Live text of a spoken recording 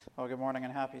Well, good morning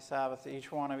and happy Sabbath to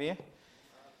each one of you.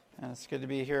 And it's good to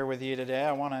be here with you today.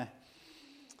 I want to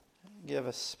give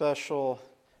a special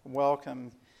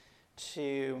welcome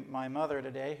to my mother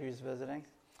today who's visiting.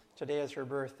 Today is her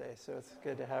birthday, so it's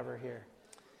good to have her here.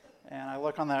 And I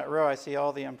look on that row, I see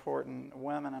all the important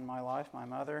women in my life, my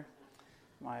mother,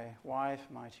 my wife,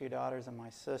 my two daughters, and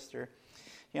my sister.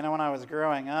 You know, when I was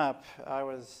growing up, I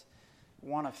was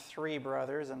one of three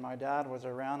brothers, and my dad was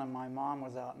around and my mom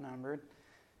was outnumbered.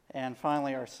 And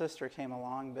finally our sister came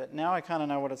along, but now I kind of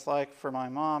know what it's like for my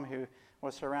mom who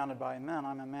was surrounded by men.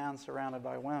 I'm a man surrounded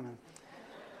by women.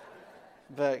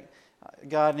 But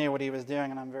God knew what he was doing,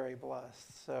 and I'm very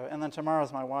blessed. And then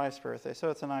tomorrow's my wife's birthday, so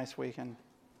it's a nice weekend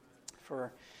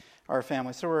for our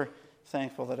family. So we're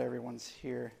thankful that everyone's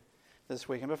here this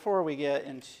weekend. Before we get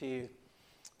into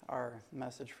our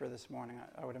message for this morning,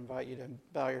 I would invite you to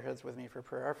bow your heads with me for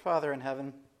prayer. Our Father in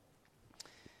heaven,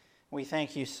 we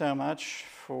thank you so much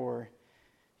for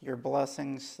your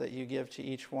blessings that you give to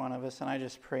each one of us. And I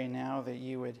just pray now that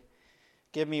you would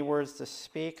give me words to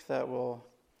speak that will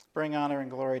bring honor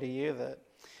and glory to you, that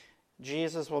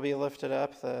Jesus will be lifted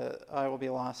up, that I will be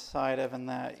lost sight of, and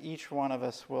that each one of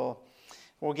us will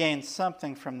gain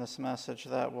something from this message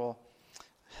that will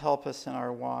help us in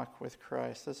our walk with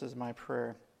Christ. This is my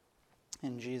prayer.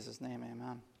 In Jesus' name,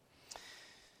 amen.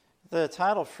 The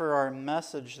title for our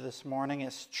message this morning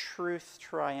is Truth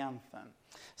Triumphant.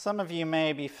 Some of you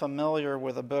may be familiar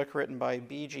with a book written by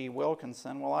B.G.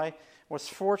 Wilkinson. Well, I was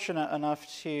fortunate enough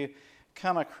to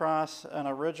come across an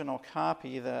original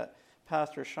copy that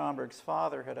Pastor Schomburg's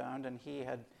father had owned, and he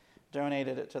had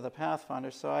donated it to the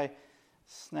Pathfinder, so I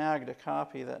snagged a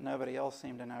copy that nobody else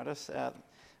seemed to notice at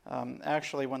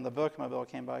actually when the bookmobile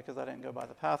came by, because I didn't go by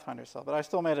the Pathfinder sale, but I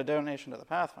still made a donation to the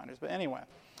Pathfinders. But anyway,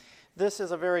 this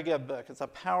is a very good book. It's a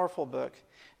powerful book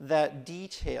that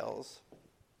details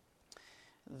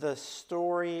the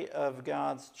story of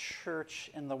God's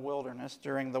church in the wilderness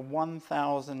during the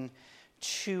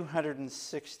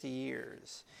 1,260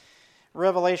 years.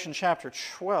 Revelation chapter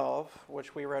 12,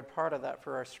 which we read part of that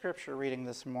for our scripture reading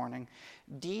this morning,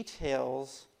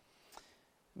 details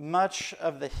much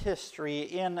of the history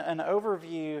in an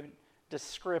overview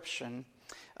description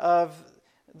of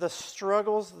the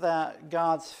struggles that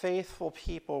God's faithful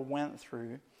people went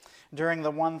through during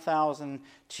the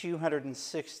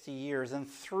 1,260 years. And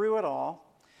through it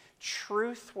all,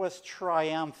 truth was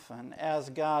triumphant as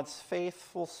God's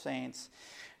faithful saints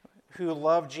who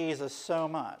loved Jesus so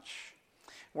much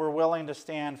were willing to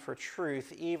stand for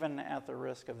truth even at the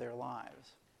risk of their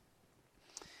lives.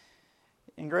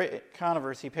 In Great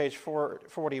Controversy, page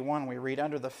 441, we read,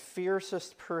 "Under the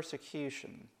fiercest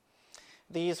persecution,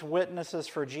 these witnesses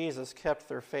for Jesus kept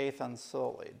their faith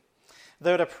unsullied.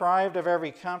 Though deprived of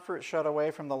every comfort, shut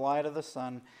away from the light of the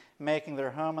sun, making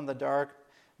their home in the dark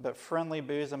but friendly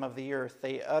bosom of the earth,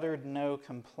 they uttered no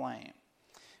complaint.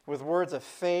 With words of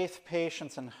faith,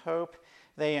 patience, and hope,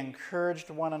 they encouraged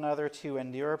one another to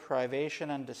endure privation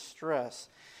and distress.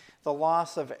 The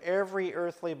loss of every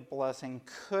earthly blessing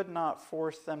could not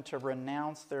force them to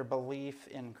renounce their belief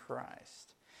in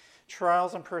Christ.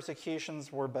 Trials and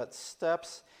persecutions were but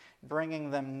steps,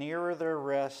 bringing them nearer their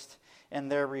rest and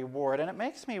their reward." And it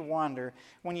makes me wonder,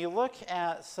 when you look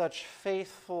at such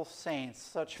faithful saints,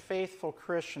 such faithful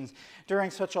Christians,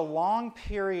 during such a long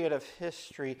period of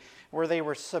history where they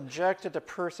were subjected to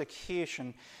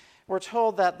persecution, we're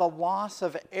told that the loss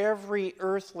of every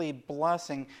earthly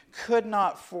blessing could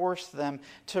not force them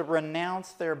to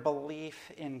renounce their belief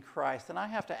in Christ. And I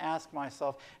have to ask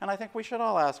myself, and I think we should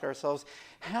all ask ourselves,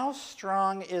 how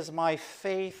strong is my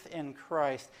faith in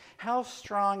Christ? How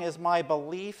strong is my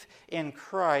belief in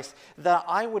Christ that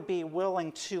I would be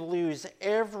willing to lose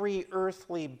every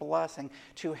earthly blessing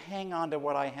to hang on to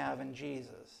what I have in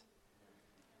Jesus?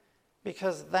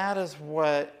 Because that is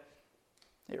what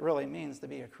it really means to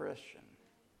be a Christian.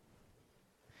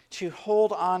 To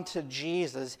hold on to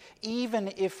Jesus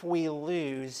even if we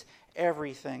lose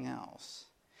everything else.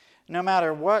 No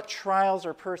matter what trials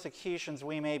or persecutions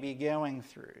we may be going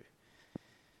through.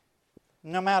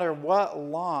 No matter what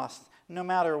loss, no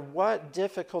matter what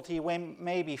difficulty we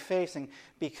may be facing,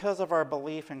 because of our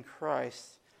belief in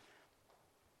Christ,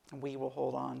 we will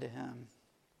hold on to him.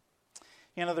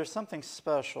 You know, there's something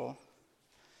special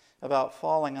about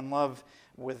falling in love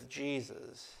with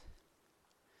Jesus.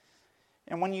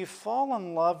 And when you fall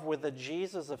in love with the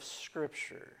Jesus of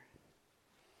Scripture,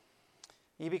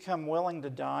 you become willing to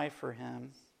die for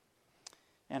him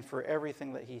and for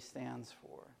everything that he stands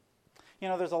for. You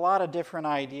know, there's a lot of different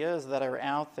ideas that are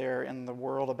out there in the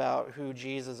world about who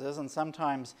Jesus is, and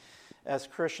sometimes as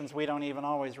Christians we don't even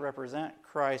always represent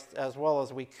Christ as well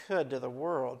as we could to the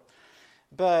world.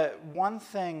 But one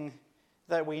thing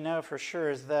that we know for sure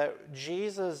is that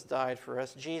Jesus died for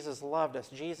us. Jesus loved us.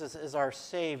 Jesus is our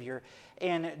Savior.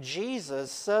 And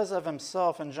Jesus says of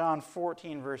himself in John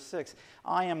 14, verse 6,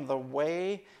 I am the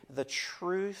way, the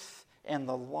truth, and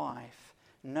the life.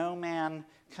 No man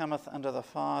cometh unto the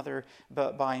Father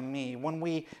but by me. When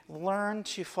we learn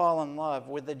to fall in love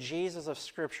with the Jesus of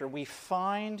Scripture, we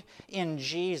find in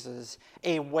Jesus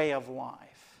a way of life.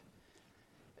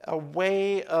 A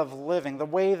way of living, the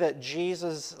way that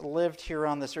Jesus lived here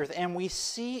on this earth. And we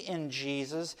see in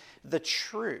Jesus the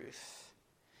truth.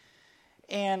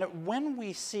 And when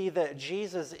we see that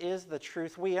Jesus is the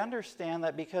truth, we understand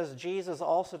that because Jesus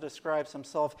also describes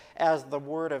himself as the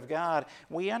Word of God,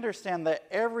 we understand that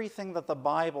everything that the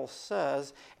Bible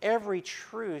says, every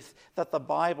truth that the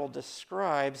Bible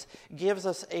describes, gives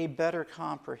us a better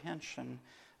comprehension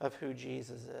of who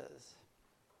Jesus is.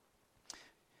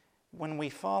 When we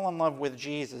fall in love with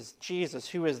Jesus,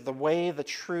 who is the way, the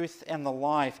truth, and the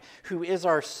life, who is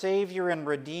our Savior and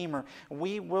Redeemer,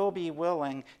 we will be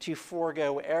willing to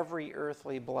forego every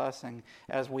earthly blessing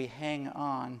as we hang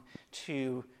on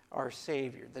to our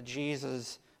Savior, the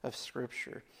Jesus of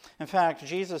Scripture. In fact,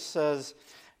 Jesus says,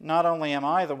 not only am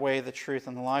I the way, the truth,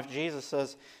 and the life, Jesus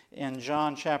says in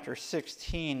John chapter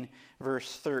 16,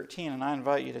 verse 13, and I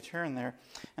invite you to turn there.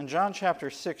 In John chapter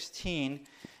 16,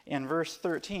 in verse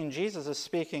 13, Jesus is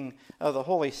speaking of the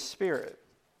Holy Spirit.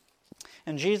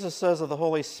 And Jesus says of the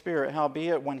Holy Spirit,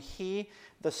 howbeit when he,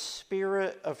 the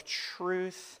Spirit of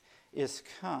truth, is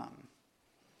come,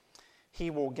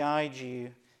 he will guide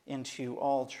you into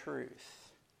all truth.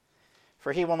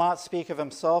 For he will not speak of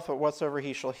himself, but whatsoever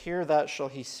he shall hear, that shall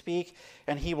he speak,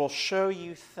 and he will show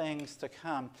you things to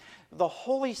come. The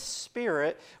Holy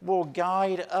Spirit will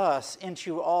guide us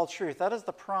into all truth. That is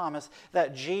the promise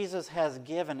that Jesus has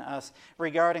given us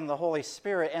regarding the Holy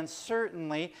Spirit. And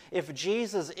certainly, if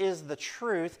Jesus is the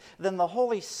truth, then the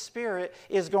Holy Spirit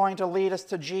is going to lead us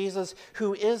to Jesus,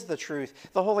 who is the truth.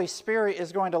 The Holy Spirit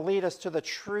is going to lead us to the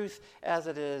truth as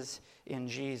it is in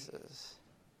Jesus.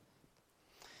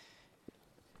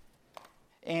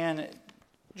 And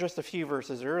just a few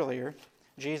verses earlier,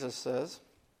 Jesus says,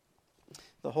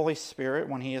 the Holy Spirit,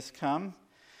 when he has come,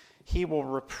 he will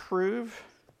reprove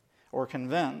or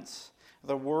convince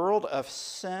the world of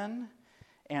sin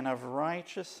and of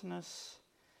righteousness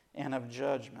and of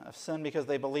judgment. Of sin because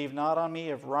they believe not on me,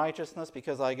 of righteousness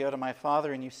because I go to my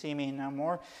Father and you see me no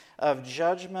more, of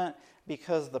judgment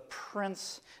because the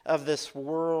prince of this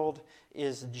world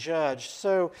is judged.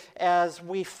 So as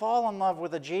we fall in love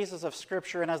with the Jesus of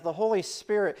Scripture and as the Holy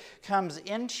Spirit comes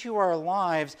into our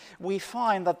lives, we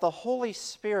find that the Holy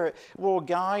Spirit will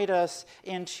guide us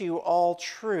into all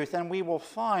truth. And we will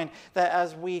find that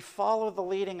as we follow the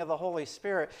leading of the Holy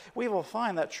Spirit, we will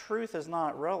find that truth is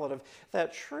not relative,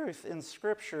 that truth in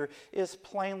Scripture is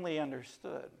plainly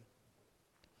understood.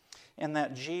 And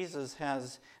that Jesus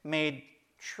has made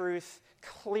truth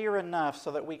clear enough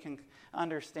so that we can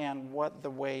understand what the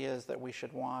way is that we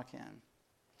should walk in.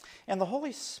 And the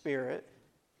Holy Spirit,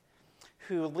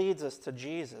 who leads us to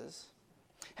Jesus,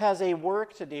 has a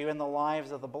work to do in the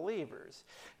lives of the believers,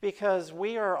 because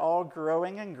we are all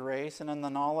growing in grace and in the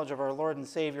knowledge of our Lord and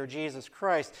Savior Jesus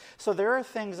Christ. So there are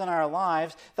things in our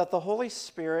lives that the Holy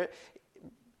Spirit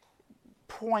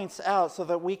points out so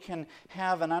that we can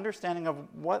have an understanding of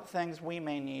what things we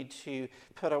may need to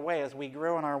put away as we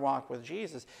grow in our walk with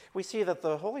Jesus. We see that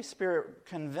the Holy Spirit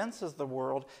convinces the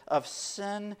world of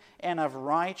sin and of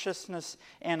righteousness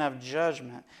and of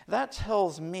judgment. That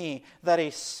tells me that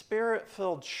a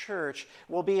Spirit-filled church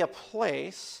will be a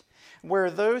place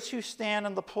where those who stand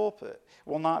in the pulpit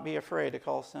will not be afraid to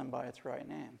call sin by its right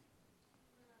name.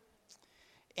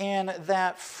 And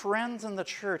that friends in the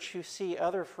church who see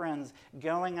other friends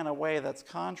going in a way that's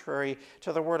contrary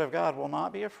to the Word of God will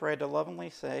not be afraid to lovingly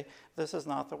say, this is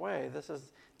not the way.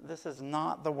 This is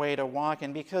not the way to walk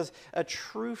in. Because a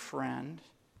true friend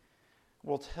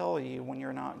will tell you when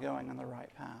you're not going in the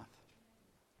right path.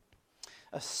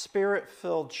 A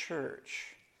Spirit-filled church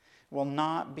will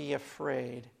not be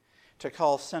afraid to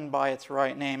call sin by its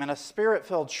right name. And a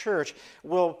Spirit-filled church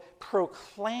will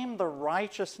proclaim the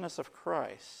righteousness of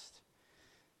Christ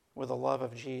with the love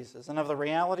of Jesus and of the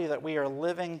reality that we are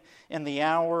living in the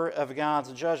hour of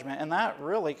God's judgment. And that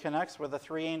really connects with the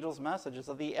three angels' messages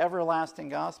of the everlasting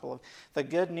gospel, of the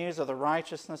good news of the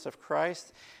righteousness of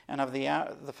Christ and of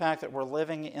the fact that we're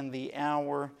living in the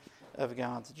hour of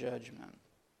God's judgment.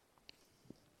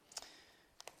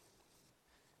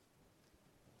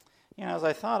 You know, as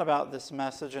I thought about this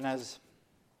message and as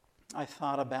I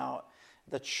thought about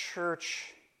the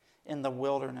church in the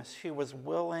wilderness who was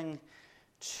willing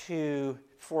to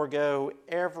forego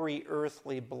every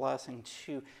earthly blessing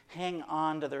to hang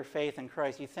on to their faith in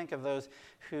Christ. You think of those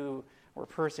who were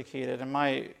persecuted, and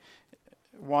my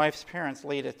wife's parents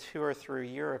lead a tour through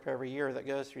Europe every year that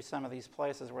goes through some of these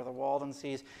places where the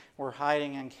Waldenses were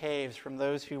hiding in caves from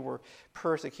those who were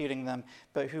persecuting them,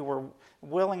 but who were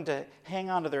willing to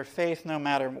hang on to their faith no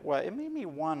matter what. It made me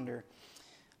wonder,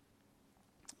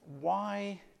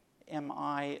 why am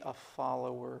I a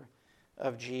follower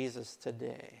of Jesus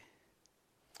today?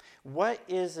 What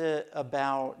is it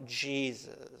about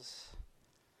Jesus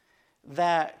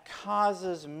that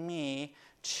causes me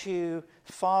to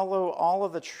follow all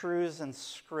of the truths in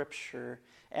Scripture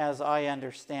as I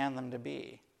understand them to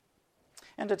be?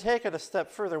 And to take it a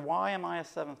step further, why am I a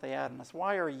Seventh-day Adventist?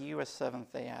 Why are you a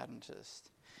Seventh-day Adventist?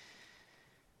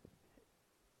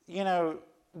 You know,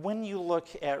 when you look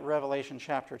at Revelation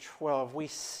chapter 12, we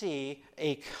see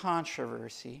a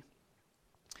controversy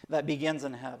that begins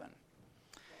in heaven.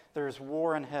 There's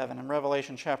war in heaven. In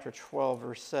Revelation chapter 12,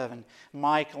 verse 7,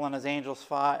 Michael and his angels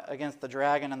fought against the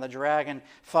dragon, and the dragon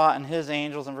fought and his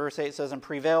angels. And verse 8 says, and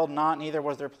prevailed not, neither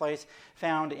was their place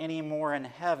found any more in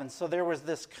heaven. So there was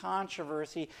this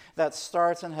controversy that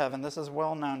starts in heaven. This is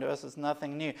well known to us. It's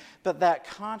nothing new. But that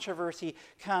controversy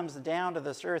comes down to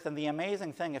this earth. And the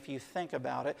amazing thing, if you think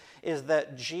about it, is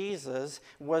that Jesus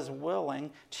was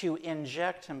willing to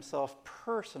inject himself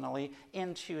personally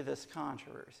into this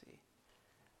controversy.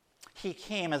 He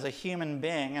came as a human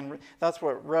being, and that's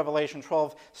what Revelation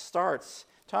 12 starts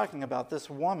talking about. This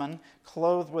woman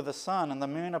clothed with the sun, and the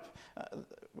moon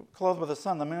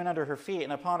the moon under her feet,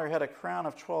 and upon her head a crown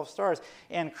of 12 stars.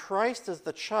 And Christ is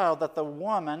the child that the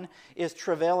woman is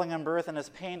travailing in birth and is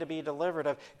pained to be delivered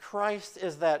of. Christ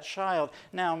is that child.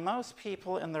 Now, most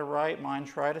people in their right mind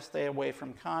try to stay away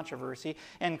from controversy,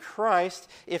 and Christ,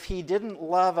 if he didn't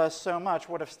love us so much,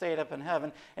 would have stayed up in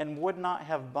heaven and would not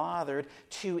have bothered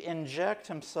to inject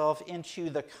himself into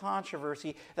the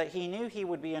controversy that he knew he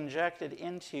would be injected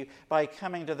into by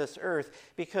coming to this earth,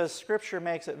 because Scripture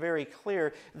makes it very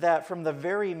clear that from the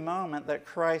very moment that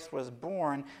Christ was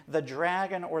born, the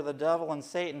dragon or the devil and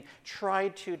Satan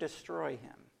tried to destroy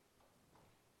him.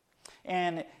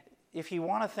 And if you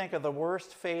want to think of the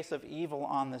worst face of evil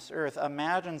on this earth,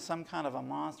 imagine some kind of a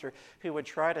monster who would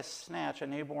try to snatch a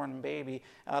newborn baby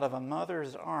out of a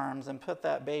mother's arms and put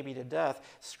that baby to death.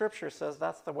 Scripture says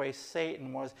that's the way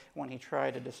Satan was when he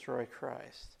tried to destroy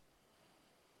Christ.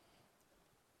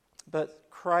 But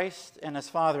Christ and his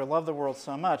Father loved the world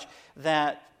so much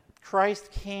that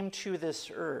Christ came to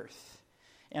this earth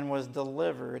and was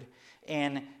delivered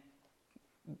and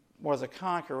was a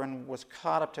conqueror and was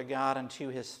caught up to God and to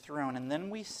his throne. And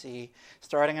then we see,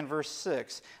 starting in verse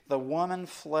 6, the woman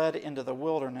fled into the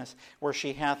wilderness, where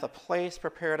she hath a place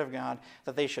prepared of God,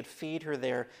 that they should feed her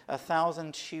there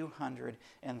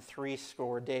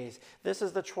 1,260 days. This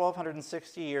is the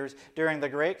 1,260 years during the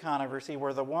great controversy,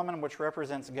 where the woman, which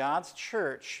represents God's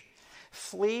church,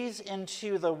 flees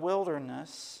into the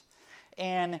wilderness,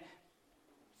 and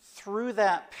through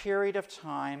that period of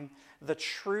time, the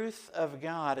truth of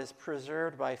God is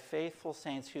preserved by faithful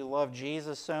saints who love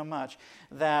Jesus so much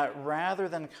that rather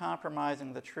than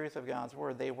compromising the truth of God's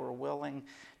word, they were willing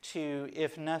to,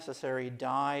 if necessary,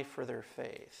 die for their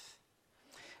faith.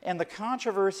 And the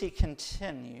controversy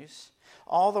continues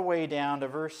all the way down to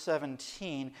verse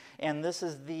 17, and this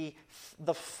is the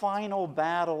final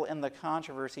battle in the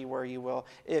controversy,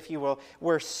 if you will,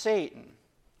 where Satan,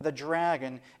 the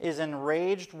dragon, is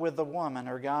enraged with the woman,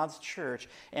 or God's church,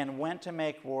 and went to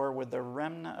make war with the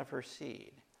remnant of her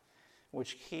seed,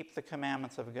 which keep the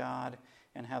commandments of God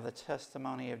and have the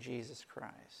testimony of Jesus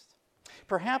Christ.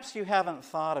 Perhaps you haven't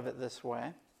thought of it this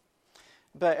way,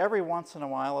 but every once in a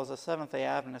while, as a Seventh-day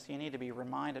Adventist, you need to be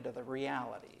reminded of the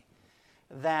reality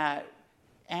that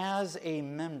as a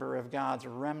member of God's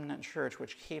remnant church,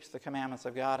 which keeps the commandments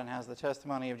of God and has the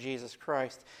testimony of Jesus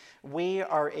Christ, we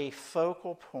are a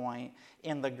focal point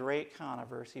in the great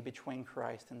controversy between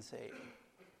Christ and Satan.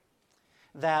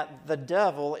 That the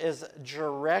devil is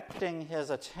directing his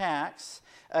attacks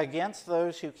against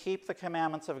those who keep the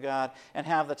commandments of God and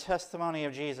have the testimony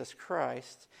of Jesus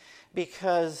Christ,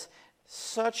 because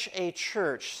such a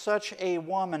church, such a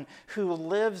woman who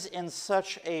lives in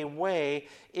such a way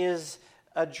is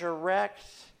a direct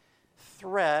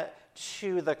threat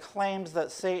to the claims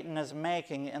that Satan is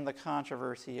making in the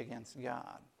controversy against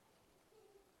God.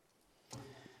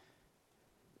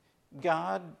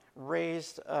 God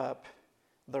raised up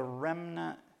the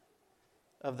remnant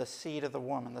of the seed of the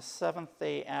woman, the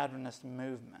Seventh-day Adventist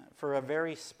movement, for a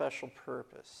very special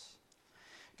purpose.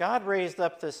 God raised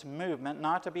up this movement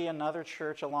not to be another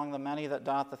church along the many that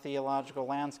dot the theological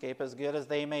landscape, as good as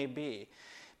they may be,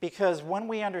 Because when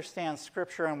we understand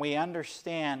Scripture and we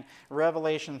understand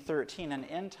Revelation 13, an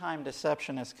end-time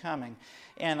deception is coming.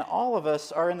 And all of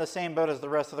us are in the same boat as the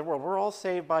rest of the world. We're all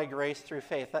saved by grace through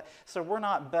faith. So we're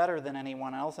not better than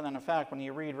anyone else. And in fact, when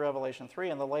you read Revelation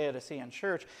 3 in the Laodicean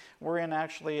church, we're in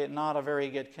actually not a very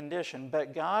good condition.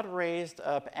 But God raised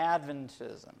up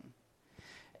Adventism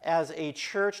as a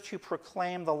church to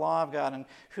proclaim the law of God and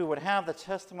who would have the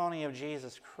testimony of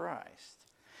Jesus Christ.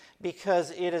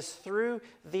 Because it is through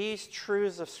these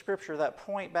truths of Scripture that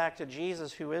point back to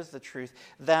Jesus, who is the truth,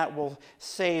 that will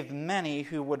save many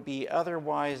who would be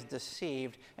otherwise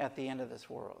deceived at the end of this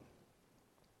world.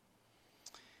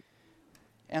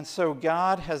 And so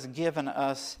God has given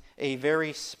us a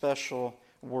very special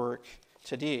work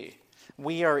to do.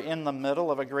 We are in the middle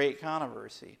of a great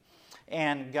controversy.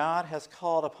 And God has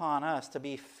called upon us to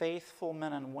be faithful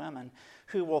men and women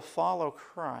who will follow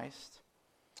Christ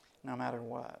no matter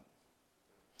what.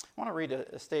 I want to read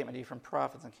a statement to you from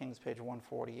Prophets and Kings, page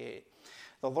 148.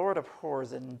 The Lord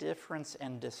abhors indifference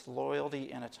and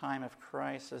disloyalty in a time of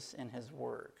crisis in his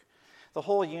work. The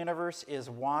whole universe is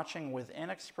watching with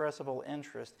inexpressible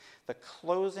interest the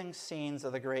closing scenes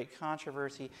of the great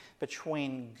controversy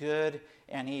between good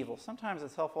and evil. Sometimes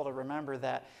it's helpful to remember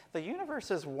that the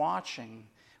universe is watching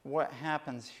what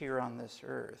happens here on this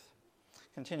earth.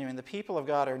 Continuing, the people of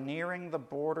God are nearing the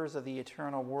borders of the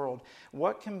eternal world.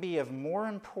 What can be of more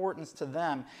importance to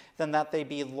them than that they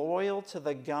be loyal to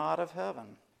the God of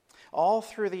heaven? All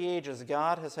through the ages,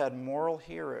 God has had moral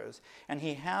heroes, and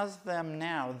he has them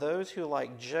now, those who,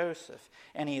 like Joseph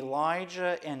and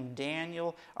Elijah and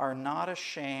Daniel, are not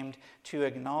ashamed to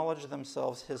acknowledge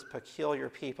themselves his peculiar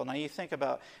people. Now, you think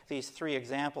about these three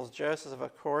examples. Joseph,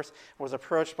 of course, was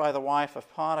approached by the wife of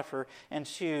Potiphar, and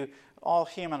to all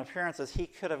human appearances, he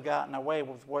could have gotten away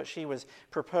with what she was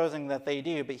proposing that they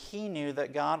do, but he knew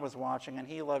that God was watching, and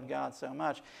he loved God so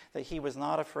much that he was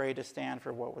not afraid to stand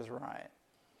for what was right.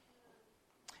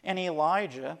 And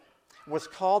Elijah was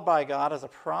called by God as a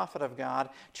prophet of God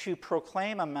to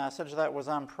proclaim a message that was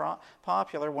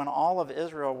unpopular when all of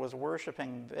Israel was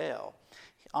worshiping Baal.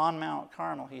 On Mount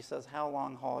Carmel, he says, "How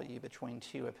long halt ye between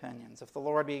two opinions? If the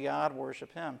Lord be God,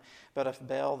 worship him. But if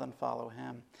Baal, then follow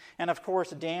him." And of course,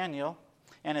 Daniel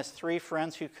and his three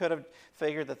friends who could have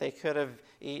figured that they could have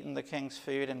eaten the king's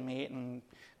food and meat and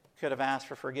could have asked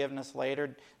for forgiveness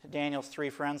later. Daniel's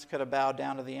three friends could have bowed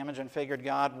down to the image and figured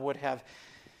God would have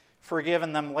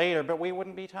forgiven them later, but we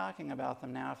wouldn't be talking about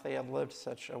them now if they had lived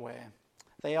such a way.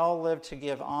 They all lived to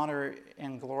give honor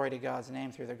and glory to God's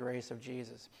name through the grace of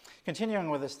Jesus.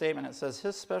 Continuing with the statement, it says,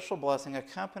 his special blessing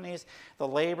accompanies the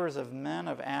labors of men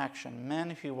of action, men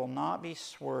who will not be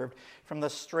swerved from the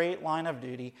straight line of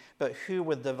duty, but who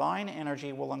with divine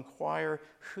energy will inquire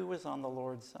who is on the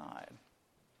Lord's side.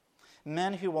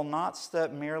 Men who will not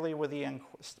stop merely with the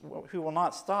inquiry,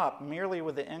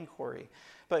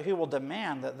 but who will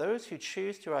demand that those who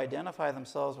choose to identify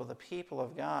themselves with the people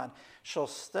of God shall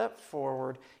step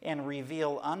forward and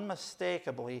reveal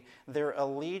unmistakably their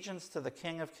allegiance to the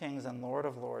King of Kings and Lord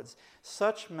of Lords.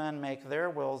 Such men make their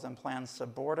wills and plans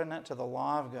subordinate to the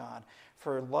law of God.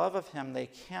 For love of him, they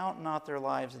count not their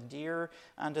lives dear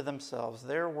unto themselves.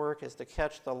 Their work is to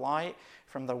catch the light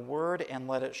from the word and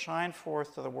let it shine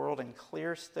forth to the world in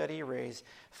clear, steady rays.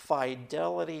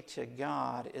 Fidelity to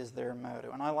God is their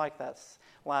motto. And I like that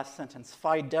last sentence.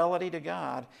 Fidelity to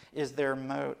God is their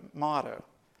motto.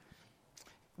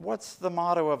 What's the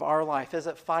motto of our life? Is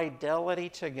it fidelity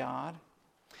to God?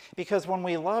 Because when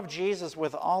we love Jesus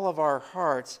with all of our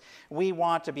hearts, we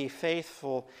want to be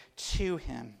faithful to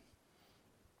him.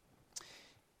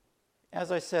 As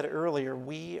I said earlier,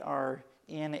 we are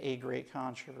in a great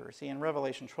controversy, and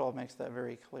Revelation 12 makes that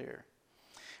very clear.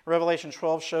 Revelation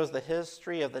 12 shows the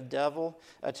history of the devil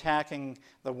attacking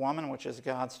the woman, which is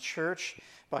God's church,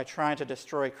 by trying to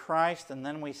destroy Christ. And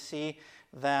then we see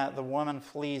that the woman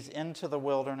flees into the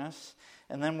wilderness.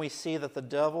 And then we see that the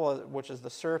devil, which is the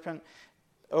serpent,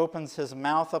 opens his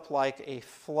mouth up like a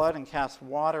flood and casts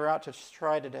water out to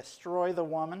try to destroy the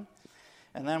woman.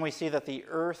 And then we see that the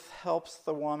earth helps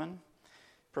the woman.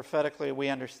 Prophetically, we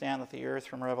understand that the earth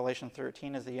from Revelation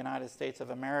 13 is the United States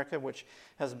of America, which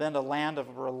has been a land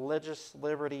of religious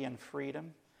liberty and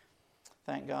freedom.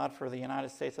 Thank God for the United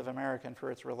States of America and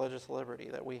for its religious liberty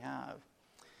that we have.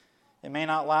 It may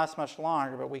not last much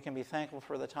longer, but we can be thankful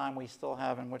for the time we still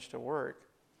have in which to work.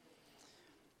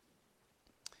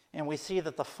 And we see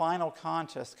that the final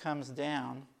contest comes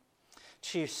down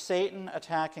to Satan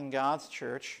attacking God's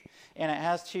church, and it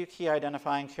has two key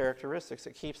identifying characteristics.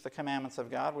 It keeps the commandments of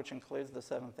God, which includes the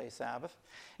seventh-day Sabbath,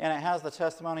 and it has the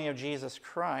testimony of Jesus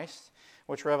Christ,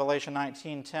 which Revelation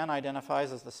 19:10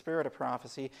 identifies as the spirit of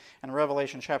prophecy, and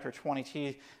Revelation chapter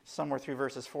 22, somewhere through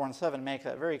verses 4 and 7, make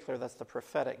that very clear. That's the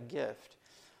prophetic gift.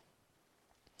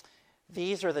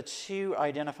 These are the two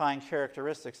identifying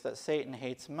characteristics that Satan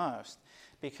hates most,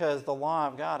 because the law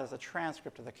of God is a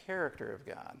transcript of the character of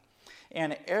God.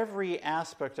 And every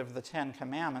aspect of the Ten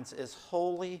Commandments is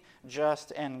holy,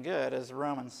 just, and good, as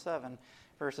Romans 7,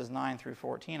 verses 9 through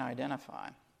 14 identify.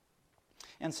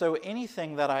 And so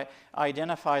anything that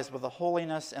identifies with the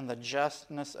holiness and the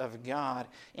justness of God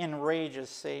enrages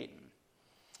Satan.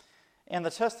 And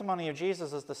the testimony of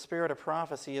Jesus as the spirit of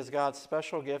prophecy is God's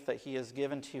special gift that he has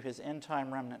given to his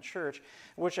end-time remnant church,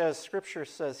 which, as Scripture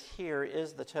says here,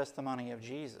 is the testimony of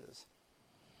Jesus.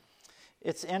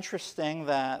 It's interesting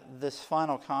that this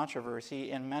final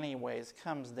controversy in many ways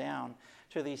comes down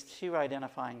to these two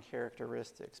identifying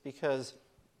characteristics, because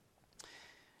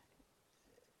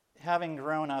having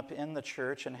grown up in the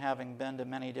church and having been to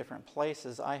many different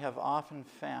places, I have often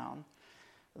found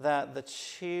that the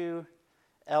two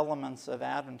elements of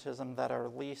Adventism that are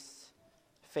least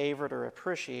favored or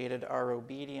appreciated are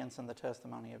obedience and the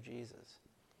testimony of Jesus.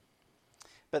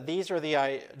 But these are the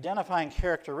identifying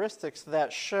characteristics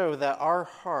that show that our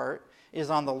heart is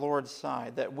on the Lord's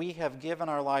side, that we have given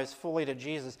our lives fully to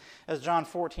Jesus. As John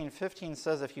 14:15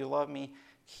 says, "If you love me,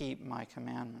 keep my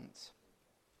commandments."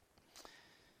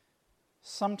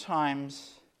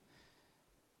 Sometimes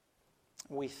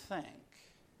we think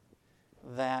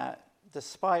that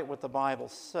despite what the Bible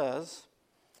says,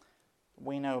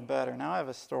 we know better. Now, I have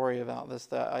a story about this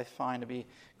that I find to be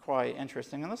quite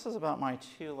interesting, and this is about my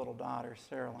two little daughters,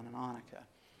 Sarah-Lynn and Annika.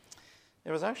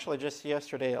 It was actually just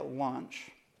yesterday at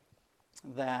lunch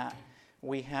that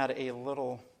we had a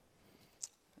little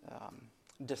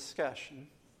discussion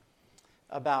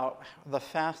about the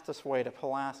fastest way to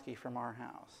Pulaski from our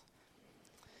house.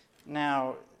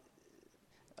 Now,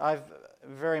 I've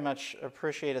very much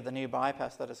appreciated the new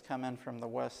bypass that has come in from the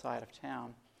west side of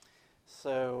town.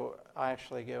 So I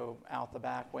actually go out the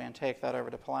back way and take that over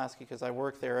to Pulaski because I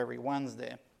work there every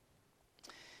Wednesday.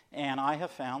 And I have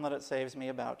found that it saves me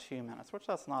about 2 minutes, which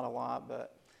that's not a lot,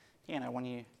 but when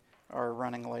you are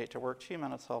running late to work, 2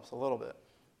 minutes helps a little bit.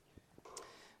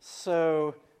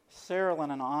 So Sarah-Lynn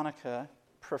and Annika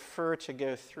prefer to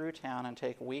go through town and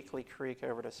take Weekly Creek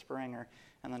over to Springer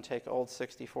and then take Old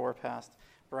 64 past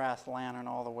Brass Lantern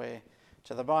all the way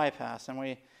to the bypass. And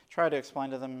we try to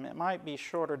explain to them it might be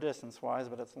shorter distance-wise,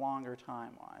 but it's longer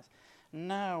time-wise.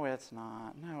 No, it's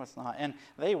not. No, it's not. And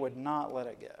they would not let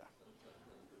it go.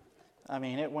 I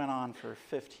mean, it went on for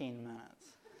 15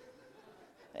 minutes.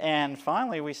 And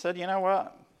finally we said, you know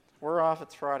what? We're off.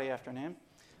 It's Friday afternoon.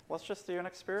 Let's just do an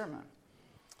experiment.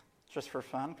 Just for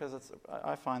fun, because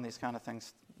I find these kind of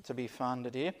things to be fun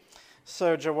to do.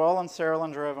 So Joelle and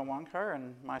Sarah-Lynn drove in one car,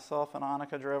 and myself and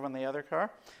Annika drove in the other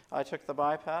car. I took the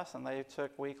bypass, and they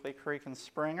took Weekly Creek and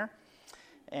Springer.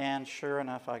 And sure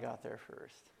enough, I got there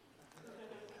first.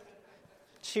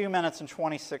 2 minutes and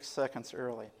 26 seconds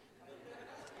early.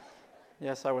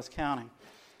 Yes, I was counting.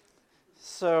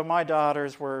 So my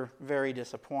daughters were very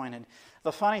disappointed.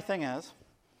 The funny thing is,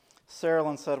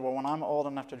 Sarah-Lynn said, well, when I'm old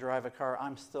enough to drive a car,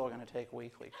 I'm still going to take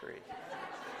Weekly Creek.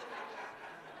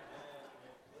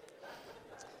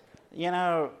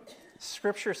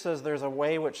 Scripture says there's a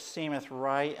way which seemeth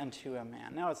right unto a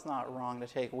man. Now, it's not wrong to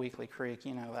take Weekly Creek,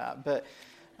 you know that. But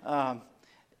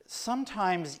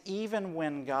sometimes, even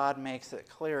when God makes it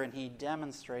clear and he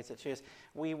demonstrates it to us,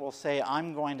 we will say,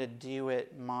 I'm going to do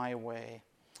it my way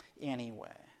anyway.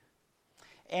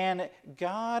 And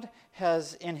God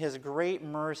has, in his great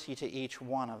mercy to each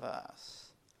one of us,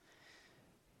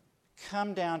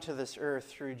 come down to this earth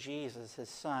through Jesus, his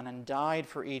Son, and died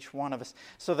for each one of us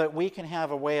so that we can have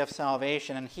a way of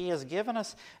salvation. And he has given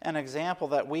us an example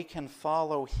that we can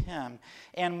follow him.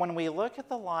 And when we look at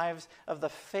the lives of the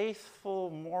faithful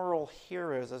moral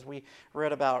heroes, as we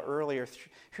read about earlier,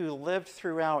 who lived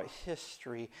throughout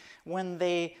history, when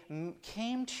they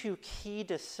came to key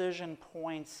decision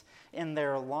points in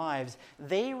their lives,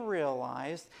 they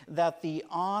realized that the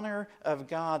honor of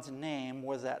God's name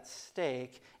was at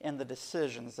stake in the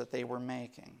decisions that they were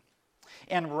making.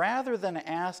 And rather than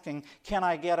asking, can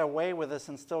I get away with this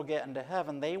and still get into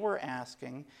heaven, they were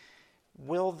asking,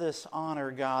 will this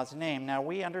honor God's name? Now,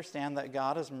 we understand that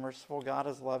God is merciful, God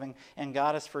is loving, and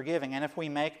God is forgiving. And if we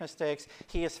make mistakes,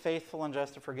 he is faithful and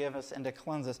just to forgive us and to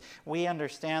cleanse us. We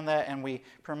understand that and we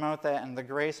promote that, and the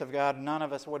grace of God, none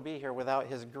of us would be here without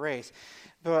his grace.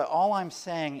 But all I'm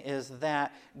saying is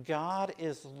that God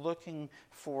is looking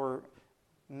for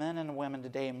men and women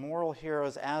today, moral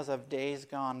heroes as of days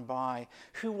gone by,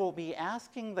 who will be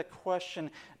asking the question,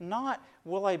 not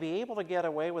will I be able to get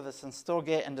away with this and still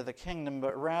get into the kingdom,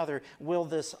 but rather, will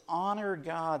this honor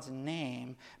God's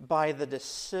name by the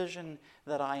decision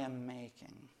that I am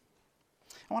making?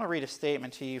 I want to read a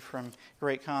statement to you from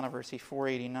Great Controversy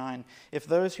 489. If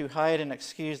those who hide and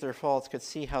excuse their faults could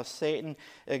see how Satan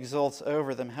exults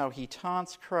over them, how he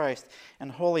taunts Christ and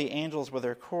holy angels with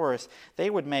their chorus, they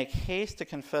would make haste to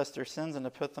confess their sins and to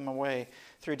put them away.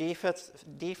 Through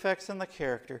defects in the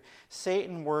character,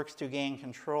 Satan works to gain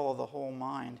control of the whole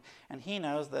mind, and he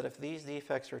knows that if these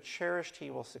defects are cherished,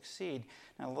 he will succeed.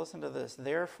 Now listen to this.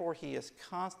 Therefore, he is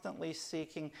constantly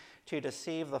seeking to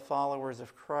deceive the followers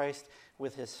of Christ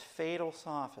with his fatal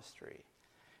sophistry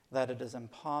that it is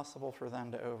impossible for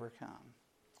them to overcome.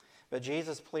 But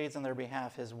Jesus pleads on their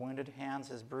behalf, his wounded hands,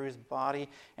 his bruised body,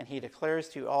 and he declares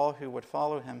to all who would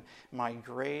follow him, my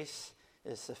grace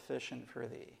is sufficient for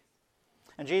thee.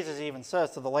 And Jesus even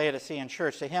says to the Laodicean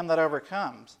church, to him that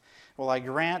overcomes, will I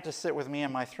grant to sit with me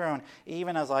in my throne,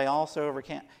 even as I also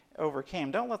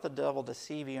overcame. Don't let the devil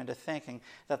deceive you into thinking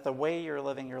that the way you're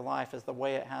living your life is the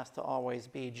way it has to always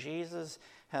be. Jesus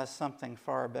has something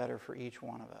far better for each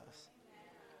one of us.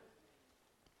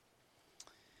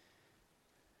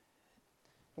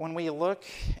 When we look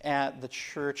at the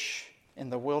church in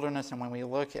the wilderness and when we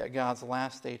look at God's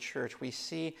last day church, we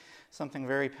see something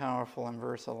very powerful in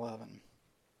verse 11.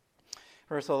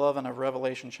 Verse 11 of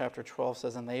Revelation chapter 12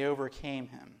 says, and they overcame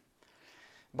him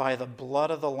by the blood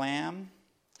of the Lamb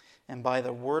and by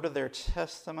the word of their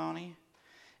testimony,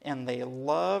 and they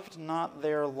loved not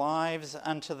their lives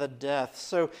unto the death.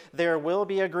 So there will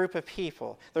be a group of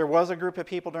people. There was a group of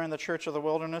people during the Church of the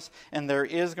Wilderness, and there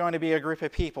is going to be a group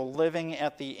of people living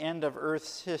at the end of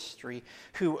earth's history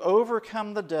who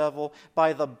overcome the devil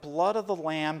by the blood of the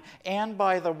Lamb and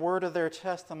by the word of their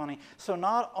testimony. So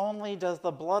not only does the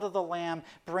blood of the Lamb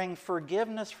bring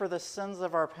forgiveness for the sins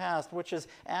of our past, which is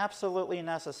absolutely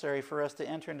necessary for us to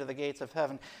enter into the gates of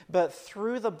heaven, but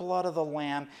through the blood of the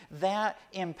Lamb, that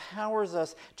empowers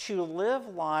us to live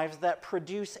lives that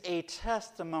produce a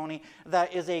testimony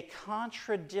that is a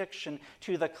contradiction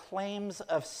to the claims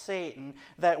of Satan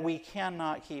that we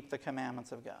cannot keep the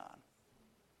commandments of God.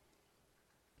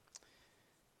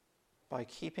 By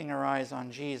keeping our eyes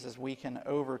on Jesus, we can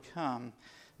overcome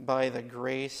by the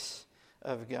grace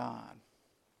of God.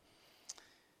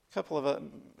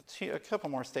 A couple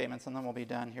more statements and then we'll be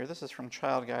done here. This is from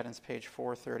Child Guidance, page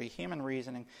 430. Human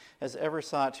reasoning has ever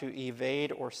sought to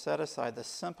evade or set aside the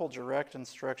simple, direct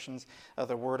instructions of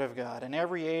the Word of God. In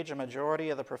every age, a majority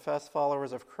of the professed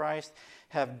followers of Christ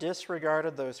have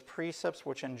disregarded those precepts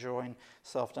which enjoin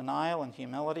self-denial and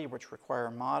humility, which require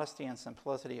modesty and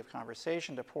simplicity of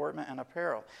conversation, deportment, and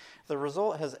apparel. The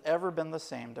result has ever been the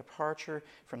same. Departure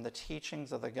from the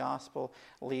teachings of the gospel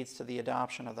leads to the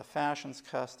adoption of the fashions,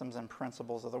 customs, and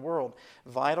principles of the world.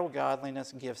 Vital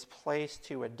godliness gives place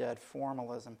to a dead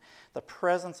formalism. The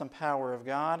presence and power of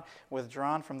God,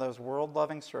 withdrawn from those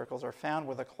world-loving circles, are found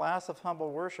with a class of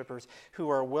humble worshipers who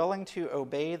are willing to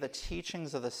obey the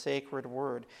teachings of the sacred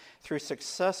word. Through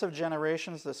successive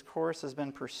generations, this course has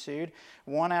been pursued.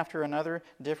 One after another,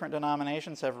 different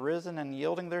denominations have risen and,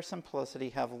 yielding their simplicity,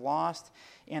 have lost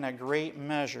in a great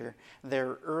measure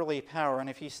their early power. And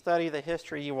if you study the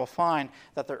history, you will find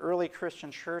that the early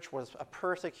Christian church was a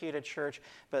persecuted church,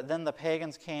 but then the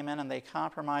pagans came in and they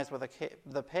compromised with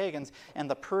the pagans, and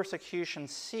the persecution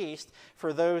ceased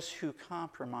for those who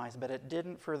compromised, but it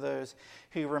didn't for those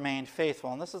who remained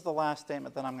faithful. And this is the last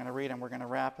statement that I'm going to read, and we're going to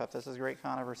wrap up. This is Great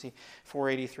Controversy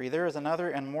 483. There is another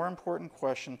and more important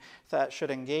question that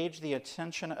should engage the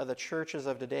attention of the churches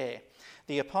of today.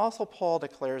 The Apostle Paul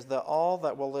declares that all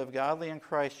that will live godly in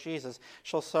Christ Jesus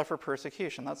shall suffer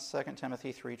persecution. That's 2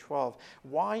 Timothy 3:12.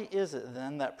 Why is it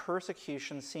then that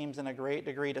persecution seems in a great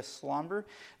degree to slumber?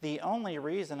 The only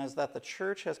reason is that the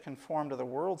church has conformed to the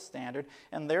world standard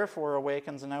and therefore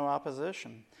awakens no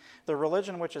opposition. The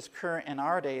religion which is current in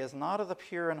our day is not of the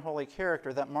pure and holy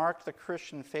character that marked the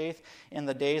Christian faith in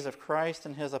the days of Christ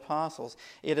and his apostles.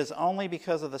 It is only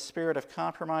because of the spirit of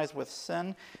compromise with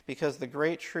sin, because the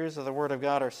great truths of the Word of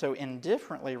God are so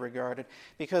indifferently regarded,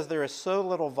 because there is so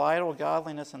little vital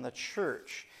godliness in the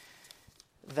church,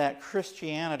 that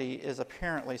Christianity is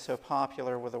apparently so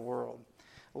popular with the world.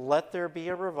 Let there be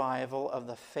a revival of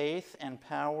the faith and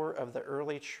power of the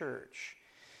early church,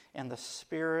 and the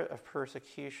spirit of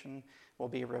persecution will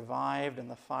be revived, and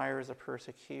the fires of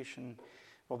persecution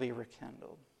will be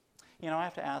rekindled. You know, I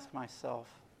have to ask myself,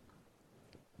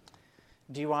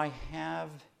 do I have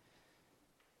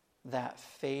that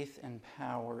faith and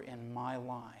power in my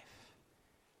life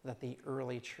that the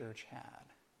early church had?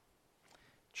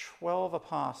 12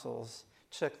 apostles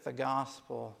took the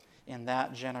gospel in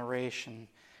that generation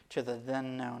to the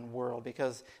then known world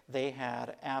because they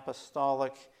had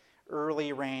apostolic,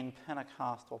 early rain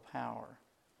Pentecostal power.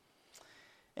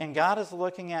 And God is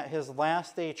looking at his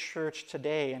last day church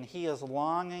today, and he is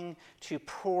longing to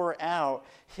pour out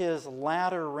his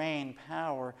latter rain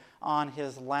power on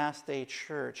his last day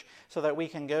church so that we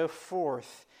can go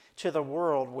forth to the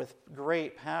world with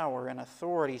great power and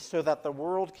authority so that the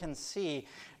world can see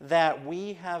that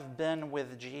we have been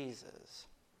with Jesus.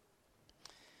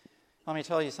 Let me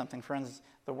tell you something, friends.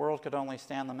 The world could only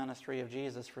stand the ministry of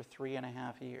Jesus for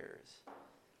 3.5 years.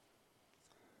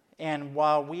 And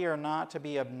while we are not to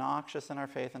be obnoxious in our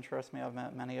faith, and trust me, I've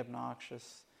met many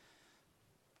obnoxious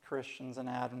Christians and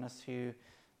Adventists who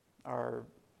are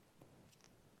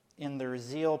in their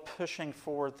zeal pushing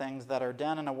forward things that are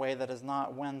done in a way that is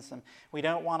not winsome. We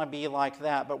don't want to be like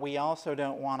that, but we also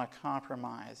don't want to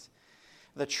compromise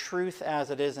the truth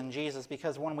as it is in Jesus,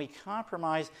 because when we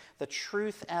compromise the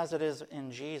truth as it is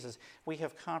in Jesus, we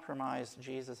have compromised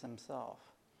Jesus himself.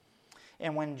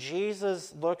 And when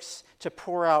Jesus looks to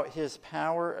pour out his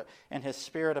power and his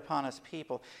Spirit upon his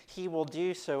people, he will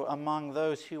do so among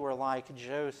those who are like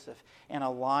Joseph and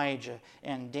Elijah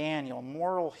and Daniel,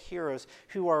 moral heroes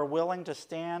who are willing to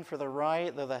stand for the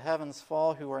right though the heavens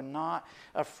fall, who are not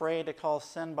afraid to call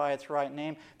sin by its right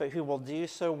name, but who will do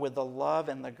so with the love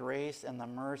and the grace and the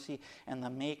mercy and the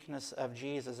meekness of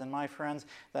Jesus. And my friends,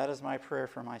 that is my prayer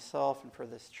for myself and for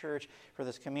this church, for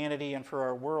this community, and for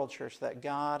our world church, that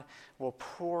God will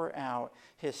pour out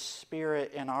his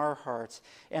Spirit in our hearts,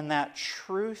 and that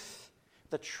truth,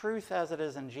 the truth as it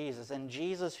is in Jesus, and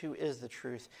Jesus who is the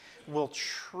truth, will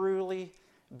truly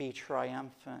be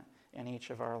triumphant in each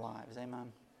of our lives.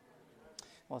 Amen.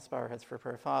 Let's bow our heads for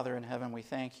prayer. Father in heaven, we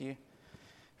thank you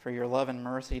for your love and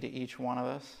mercy to each one of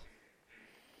us.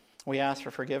 We ask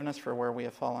for forgiveness for where we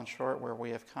have fallen short, where we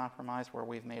have compromised, where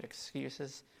we've made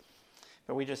excuses.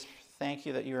 But we just thank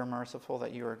you that you are merciful,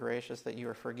 that you are gracious, that you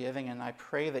are forgiving, and I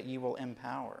pray that you will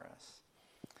empower us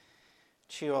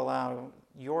to allow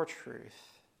your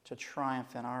truth to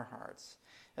triumph in our hearts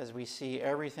as we see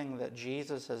everything that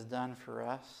Jesus has done for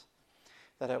us,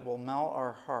 that it will melt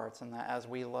our hearts, and that as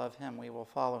we love him, we will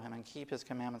follow him and keep his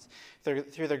commandments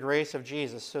through the grace of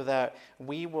Jesus, so that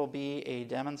we will be a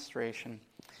demonstration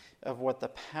of what the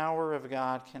power of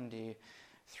God can do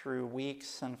through weak,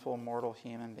 sinful, mortal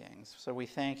human beings. So we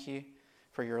thank you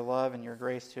for your love and your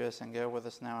grace to us, and go with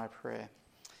us now, I pray.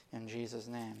 In Jesus'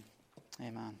 name,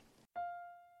 amen.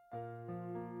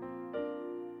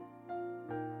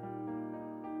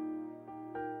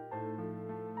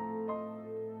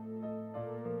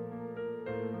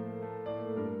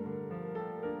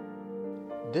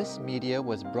 This media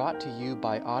was brought to you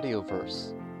by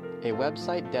Audioverse, a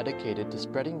website dedicated to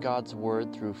spreading God's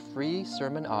Word through free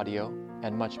sermon audio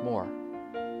and much more.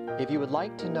 If you would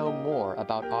like to know more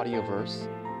about Audioverse,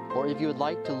 or if you would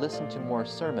like to listen to more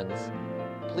sermons,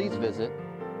 please visit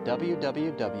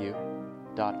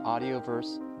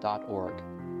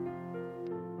www.audioverse.org.